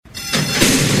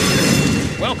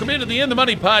Welcome into the In the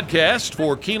Money podcast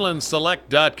for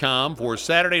KeenelandSelect.com for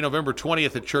Saturday, November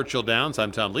 20th at Churchill Downs.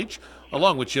 I'm Tom Leach,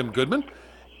 along with Jim Goodman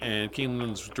and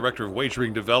Keeneland's Director of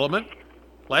Wagering Development.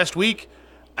 Last week,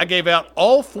 I gave out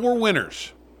all four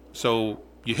winners. So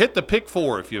you hit the pick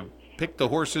four if you picked the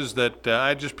horses that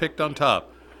I just picked on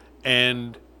top.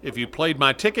 And if you played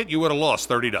my ticket, you would have lost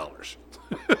 $30.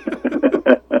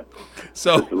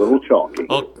 So it's a little chalky.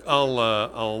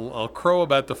 I'll crow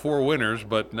about the four winners,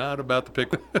 but not about the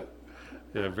pick.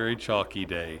 Yeah, very chalky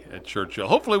day at Churchill.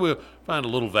 Hopefully we'll find a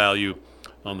little value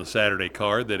on the Saturday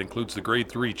card that includes the Grade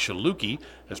 3 Chaluki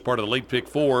as part of the late pick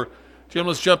four. Jim,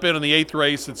 let's jump in on the eighth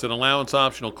race. It's an allowance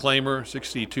optional claimer,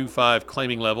 62.5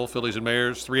 claiming level, fillies and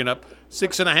mares, 3 and up,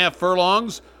 6.5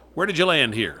 furlongs. Where did you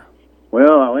land here?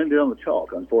 Well, I landed on the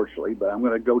chalk, unfortunately, but I'm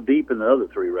going to go deep in the other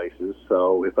three races.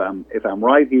 So if I'm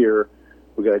right here,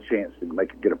 we got a chance to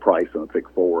get a price on the pick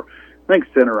four. I think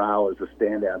Center Isle is a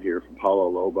standout here from Paulo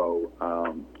Lobo.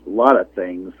 A lot of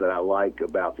things that I like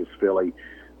about this filly.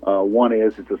 One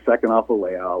is it's a second off a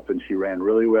layoff, and she ran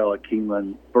really well at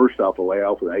Keeneland. First off a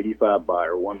layoff with an 85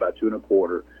 buyer, won by 2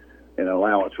 1/4 in an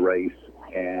allowance race,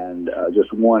 and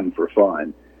just won for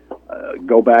fun.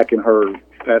 Go back in her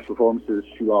past performances,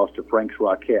 she lost to Frank's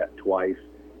Rocket twice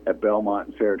at Belmont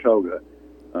and Saratoga.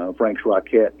 Frank's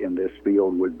Rocket in this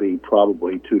field would be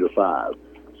probably 2 to 5.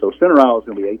 So Center Isle is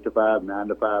going to be 8 to 5, 9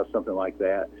 to 5, something like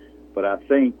that. But I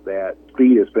think that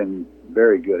speed has been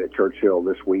very good at Churchill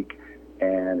this week.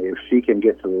 And if she can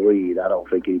get to the lead, I don't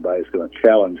think anybody's going to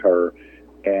challenge her.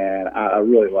 And I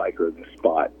really like her in this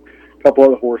spot. A couple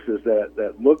other horses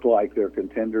that look like they're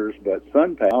contenders, but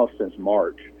Sun Pal since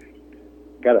March.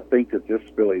 Got to think that this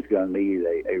filly's going to need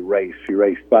a race. She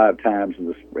raced 5 times in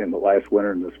the last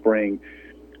winter and the spring.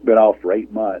 Been off for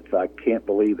 8 months. I can't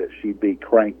believe that she'd be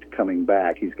cranked coming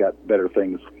back. He's got better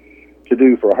things to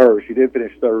do for her. She did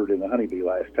finish third in the Honeybee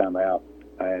last time out,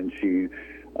 and she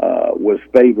was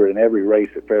favored in every race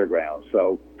at Fairgrounds.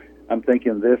 So I'm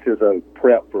thinking this is a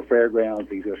prep for Fairgrounds.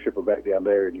 He's going to ship her back down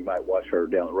there, and you might watch her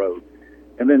down the road.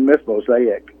 And then Miss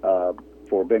Mosaic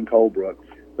for Ben Colebrook.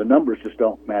 The numbers just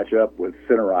don't match up with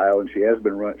Center Isle, and she has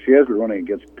been running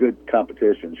against good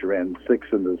competition. She ran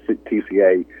 6th in the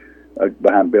TCA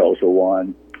behind Bells of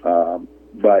One,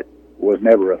 but was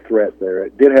never a threat there.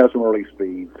 It did have some early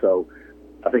speed, so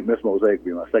I think Miss Mosaic would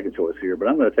be my second choice here. But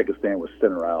I'm going to take a stand with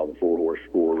Center Isle, the 4-horse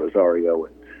for Rosario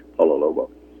and Paulo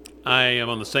Lobo. I am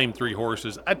on the same 3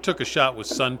 horses. I took a shot with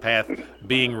Sunpath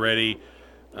being ready.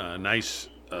 Nice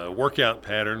workout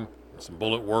pattern. Some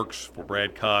bullet works for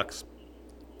Brad Cox.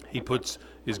 He puts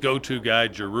his go-to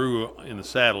guy, Giroux, in the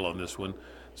saddle on this one.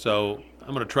 So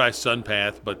I'm going to try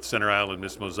Sunpath, but Center Isle and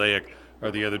Miss Mosaic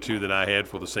are the other 2 that I had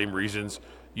for the same reasons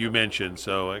you mentioned.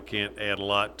 So I can't add a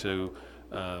lot to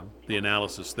the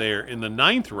analysis there. In the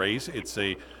 9th race, it's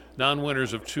a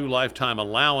non-winners of 2 lifetime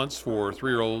allowance for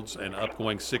 3-year-olds and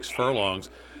upgoing 6 furlongs.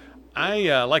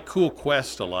 I like Cool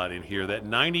Quest a lot in here. That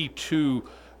 92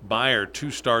 buyer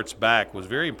 2 starts back was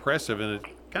very impressive, and it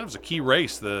kind of was a key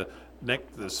race. The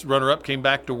runner-up came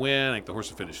back to win. I think the horse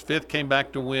that finished 5th came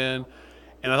back to win.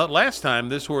 And I thought last time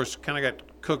this horse kind of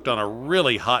got cooked on a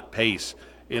really hot pace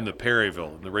in the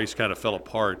Perryville, and the race kind of fell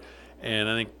apart. And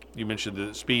I think you mentioned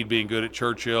the speed being good at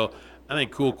Churchill. I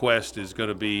think Cool Quest is going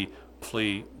to be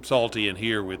awfully salty in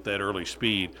here with that early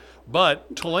speed.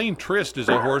 But Tulane Trist is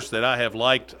a horse that I have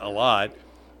liked a lot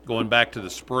going back to the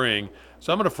spring.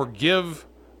 So I'm going to forgive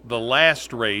the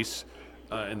last race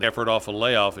in the effort off a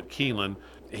layoff at Keeneland.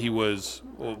 He was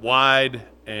wide,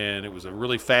 and it was a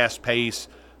really fast pace.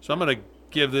 So I'm going to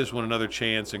give this one another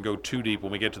chance and go 2 deep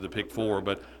when we get to the pick 4.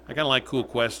 But I kind of like Cool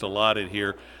Quest a lot in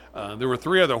here. There were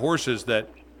 3 other horses that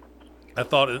I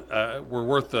thought were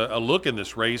worth a look in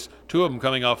this race. 2 of them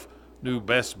coming off new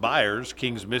best buyers,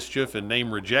 King's Mischief and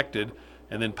Name Rejected.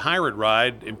 And then Pirate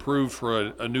Ride improved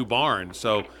for a new barn.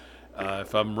 So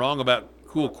if I'm wrong about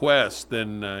Cool Quest,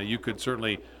 then you could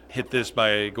certainly hit this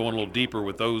by going a little deeper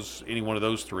with any one of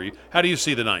those 3. How do you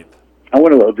see the 9th? I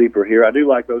went a little deeper here. I do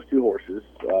like those 2 horses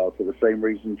for the same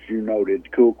reasons you noted.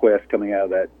 Cool Quest coming out of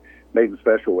that maiden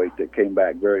special weight that came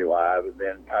back very live. And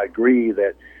then I agree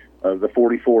that the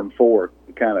 44-4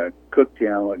 kind of cooked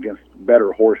him against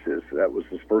better horses. That was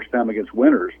his first time against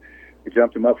winners. It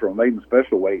jumped him up from a maiden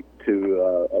special weight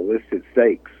to a listed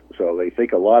stakes. So they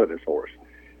think a lot of this horse.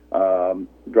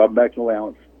 Drop him back to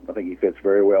allowance. I think he fits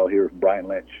very well here. Brian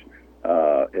Lynch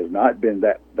has not been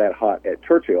that hot at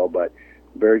Churchill, but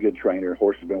very good trainer.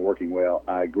 Horse has been working well.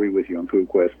 I agree with you on Cool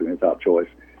Quest being a top choice.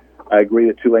 I agree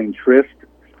that Tulane Trist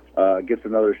gets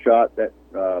another shot. That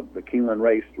the Keeneland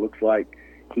race looks like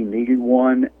he needed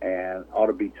one and ought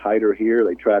to be tighter here.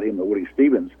 They tried him, the Woody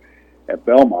Stevens, at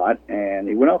Belmont, and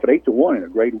he went off at 8-1 in a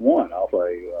Grade 1 off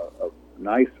a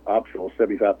nice optional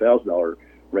 $75,000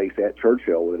 race at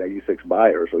Churchill with an 86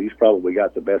 buyer. So he's probably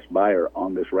got the best buyer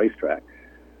on this racetrack.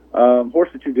 Horse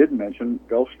that you didn't mention,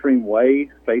 Gulfstream Way,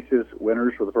 faces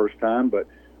winners for the first time, but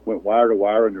went wire to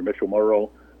wire under Mitchell Murrow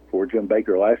for Jim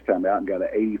Baker last time out and got an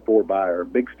 84 buyer.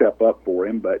 Big step up for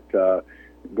him, but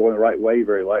going the right way,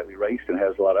 very lightly raced and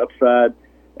has a lot of upside.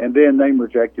 And then Name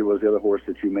Rejected was the other horse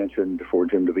that you mentioned for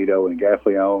Jim DeVito and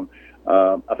Gaffleone.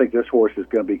 I think this horse is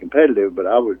going to be competitive, but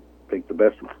I would think the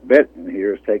best bet in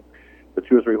here is take the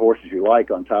 2 or 3 horses you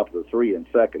like on top of the 3 in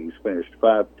second. He's finished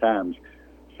 5 times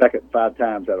second, 5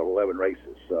 times out of 11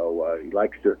 races. So he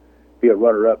likes to be a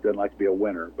runner-up, doesn't like to be a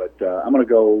winner. But I'm going to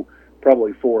go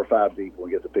probably 4 or 5 deep when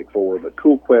we get to pick 4. But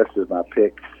Cool Quest is my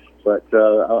pick. But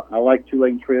I like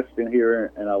Tulane Tryst in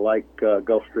here, and I like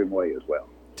Gulfstream Way as well.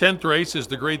 10th race is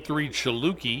the Grade 3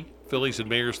 Chaluki, fillies and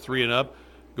mares 3 and up,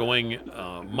 going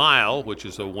mile, which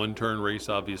is a one-turn race,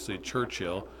 obviously, at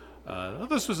Churchill.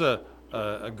 This was a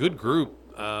good group.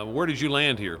 Where did you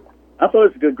land here? I thought it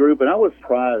was a good group, and I was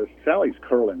surprised. Sally's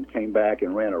Curlin came back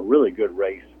and ran a really good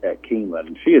race at Keeneland,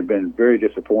 and she had been very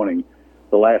disappointing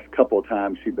the last couple of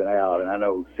times she'd been out. And I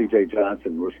know C.J.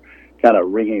 Johnson was kind of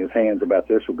wringing his hands about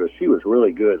this one because she was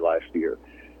really good last year.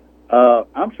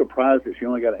 I'm surprised that she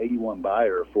only got an 81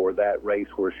 buyer for that race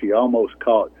where she almost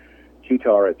caught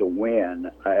Cheetar at the win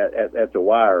at the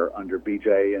wire under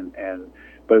BJ,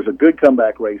 but it was a good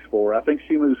comeback race for her. I think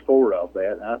she moves forward off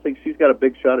that, and I think she's got a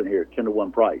big shot in here at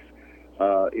 10-1 price.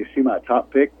 Is she my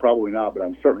top pick? Probably not, but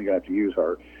I'm certainly going to have to use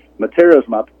her. Matera's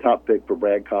my top pick for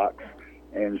Brad Cox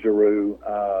and Giroux.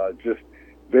 Just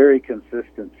very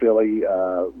consistent filly.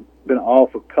 Been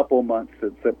off a couple of months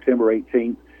since September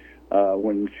 18th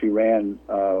when she ran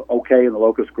okay in the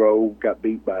Locust Grove, got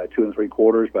beat by 2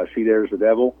 3/4 by She Dares the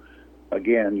Devil.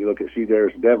 Again, you look at She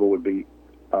Dares the Devil would be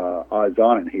odds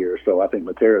on in here, so I think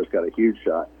Matera's got a huge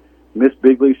shot. Miss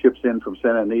Bigley ships in from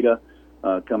Santa Anita,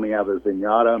 coming out of the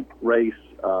Zenyatta race,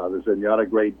 the Zenyatta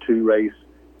Grade 2 race,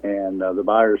 and the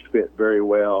buyers fit very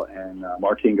well, and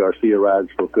Martin Garcia rides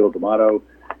for Phil D'Amato.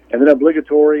 And then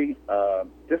Obligatory,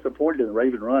 disappointed in the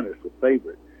Raven Run as the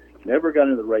favorite. Never got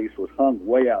into the race, was hung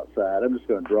way outside. I'm just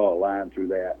going to draw a line through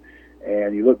that.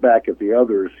 And you look back at the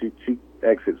others, she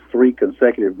exits 3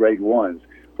 consecutive Grade 1s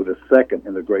with a second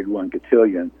in the Grade 1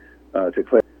 cotillion to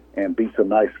Clay and beat some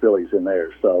nice fillies in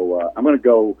there. So I'm going to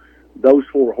go those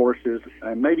 4 horses,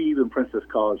 and maybe even Princess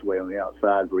Causeway on the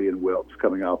outside for Ian Wilkes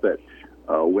coming off that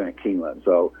win at Keeneland.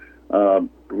 So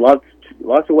lots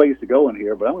of ways to go in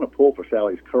here, but I'm going to pull for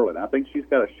Sally's Curlin. I think she's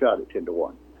got a shot at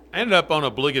 10-1. I ended up on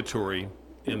Obligatory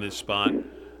in this spot.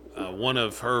 One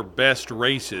of her best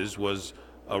races was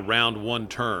a round 1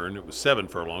 turn. It was 7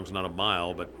 furlongs, not a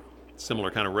mile, but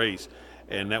similar kind of race.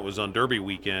 And that was on Derby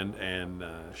weekend, and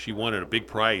she won at a big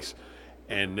price.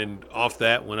 And then off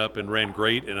that went up and ran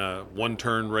great in a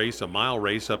 1-turn race, a mile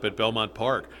race up at Belmont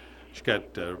Park. She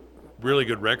got a really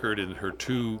good record in her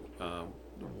 2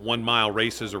 1-mile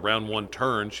races around 1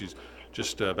 turn. She's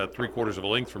just about 3/4 of a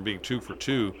length from being 2 for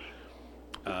 2.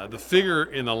 The figure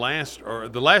in the last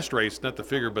race, not the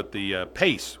figure, but the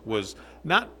pace was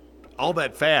not all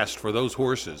that fast for those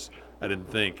horses, I didn't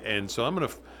think. And so I'm going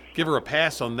to give her a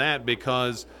pass on that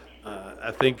because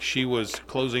I think she was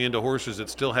closing into horses that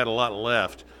still had a lot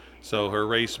left. So her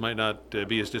race might not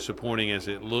be as disappointing as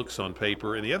it looks on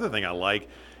paper. And the other thing I like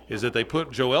is that they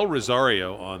put Joel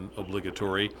Rosario on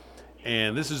Obligatory.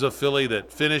 And this is a filly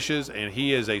that finishes, and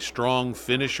he is a strong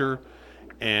finisher.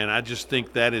 And I just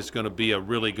think that is going to be a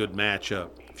really good matchup.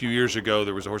 A few years ago,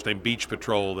 there was a horse named Beach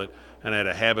Patrol that had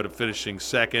a habit of finishing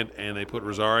second, and they put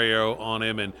Rosario on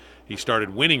him, and he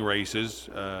started winning races.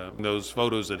 Winning those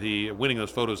photos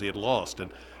he had lost.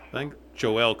 And I think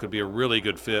Joel could be a really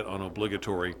good fit on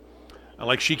Obligatory. I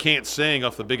like She Can't Sing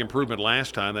off the big improvement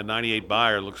last time. That 98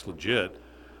 buyer looks legit.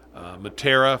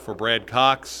 Matera for Brad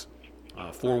Cox,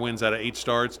 4 wins out of 8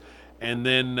 starts. And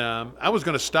then I was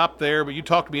going to stop there, but you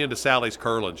talked me into Sally's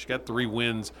Curlin. She got 3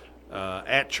 wins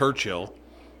at Churchill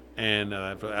and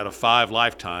out of 5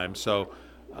 lifetimes. So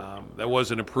that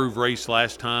was an improved race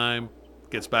last time.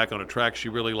 Gets back on a track she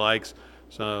really likes.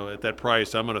 So at that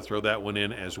price, I'm going to throw that one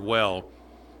in as well.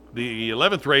 The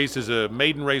 11th race is a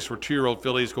maiden race for 2-year-old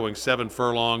fillies going 7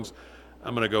 furlongs.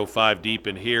 I'm going to go 5 deep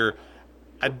in here.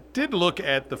 I did look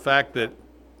at the fact that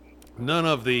none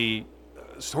of the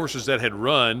horses that had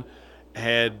run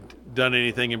had done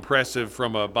anything impressive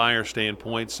from a buyer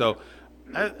standpoint. So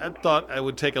I thought I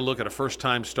would take a look at a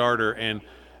first-time starter. And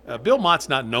Bill Mott's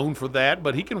not known for that,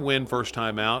 but he can win first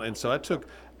time out. And so I took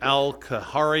Al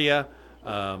Kaharia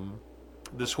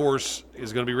This horse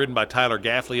is going to be ridden by Tyler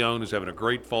Gaffleone, who's having a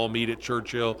great fall meet at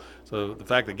Churchill. So the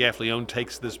fact that Gaffleone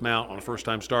takes this mount on a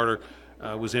first-time starter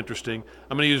was interesting.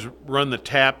 I'm going to Run the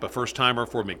Tap, a first-timer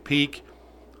for McPeak,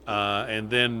 and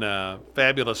then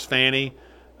Fabulous Fanny,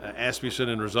 Asmussen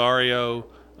and Rosario,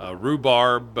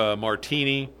 Rhubarb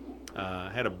Martini,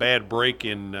 had a bad break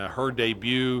in her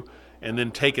debut, and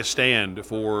then Take a Stand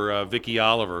for Vicky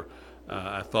Oliver.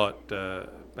 I thought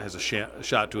has a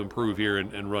shot to improve here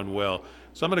and run well.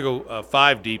 So I'm going to go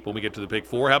 5 deep when we get to the pick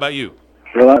 4. How about you?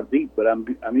 Well, I'm deep, but I'm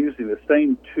using the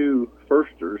same 2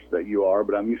 firsters that you are,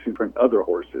 but I'm using from other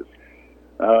horses.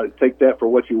 Take that for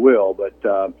what you will,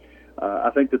 but I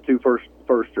think the 2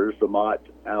 firsters, the Mott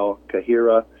Al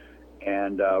Kahira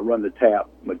and Run the Tap,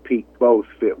 McPeak, both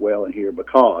fit well in here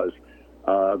because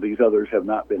these others have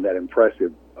not been that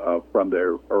impressive from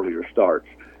their earlier starts.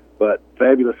 But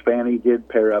Fabulous Fanny did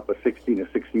pair up a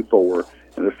 16-64,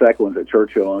 and the second one's at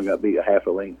Churchill only got beat a half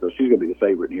a length, so she's going to be the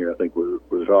favorite in here, I think, with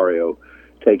Rosario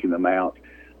taking them out.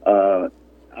 I'll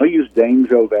use Dame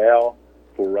Joval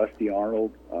for Rusty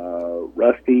Arnold.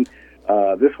 Rusty,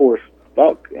 this horse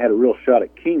had a real shot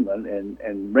at Keeneland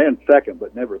and ran second,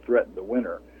 but never threatened the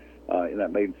winner in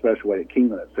that maiden special weight at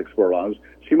Keeneland at 6 furlongs.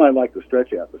 She might like to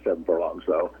stretch out to 7 furlongs,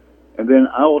 though. And then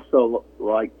I also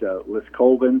liked Liz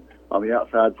Colvin on the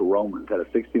outside for Romans. Had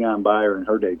a 69 buyer in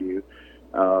her debut,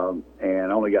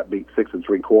 and only got beat 6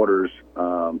 3/4.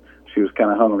 She was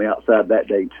kind of hung on the outside that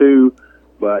day too,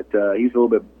 but he's a little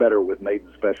bit better with maiden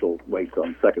special weights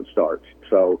on second starts.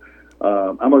 So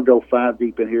I'm going to go 5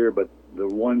 deep in here, but the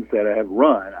ones that I have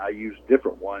run, I used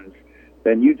different ones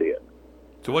than you did.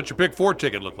 So what's your pick 4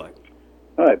 ticket look like?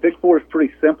 All right, pick 4 is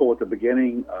pretty simple at the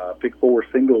beginning. Pick 4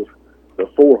 singles the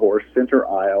 4-horse center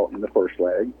aisle in the first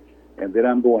leg, and then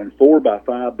I'm going 4 by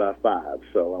 5 by 5.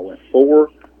 So I went 4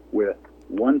 with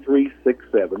 1, 3, 6,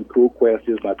 7. Cool Quest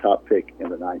is my top pick in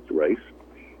the 9th race,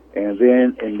 and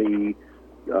then in the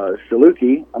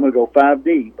Saluki, I'm going to go 5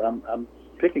 deep. I'm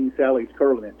picking Sally's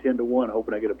Curlin at 10-1,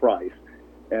 hoping I get a price,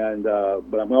 and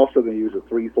but I'm also going to use a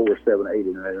 3, 4, 7, 8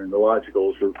 in there, and the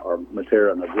logicals are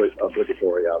Matera and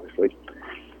obligatory, obviously.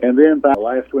 And then by the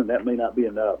last one, that may not be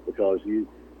enough because you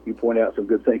point out some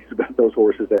good things about those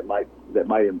horses that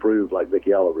might improve, like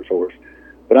Vicky Oliver's horse.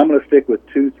 But I'm going to stick with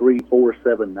 2, 3, 4,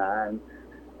 7, 9.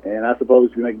 And I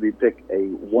suppose if you make me pick a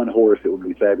 1 horse, it would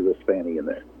be Fabulous Fanny in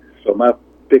there. So my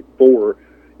pick 4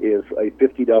 is a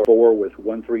 $50 4 with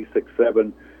 1, 3, 6,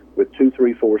 7, with 2,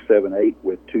 3, 4, 7, 8,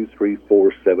 with 2, 3,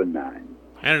 4, 7, 9.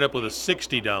 I ended up with a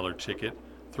 $60 ticket,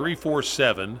 3, 4,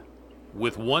 7,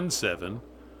 with 1, 7,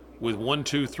 with 1,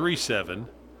 2, 3, 7,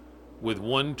 with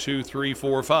 1, 2, 3,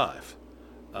 4, 5.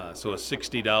 So a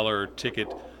 $60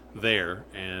 ticket there,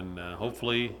 and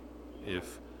hopefully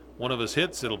if one of us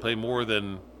hits, it'll pay more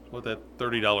than what that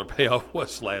 $30 payoff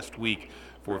was last week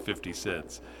for 50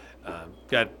 cents.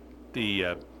 Got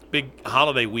the big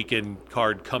holiday weekend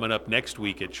card coming up next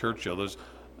week at Churchill. Those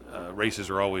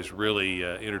races are always really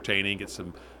entertaining. Get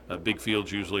some big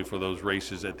fields usually for those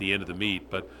races at the end of the meet,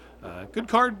 but good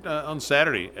card on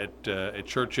Saturday at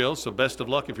Churchill, so best of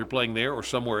luck if you're playing there or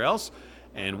somewhere else.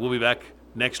 And we'll be back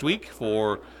next week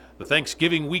for the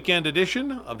Thanksgiving weekend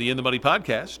edition of the In the Money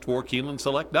podcast for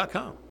KeenelandSelect.com.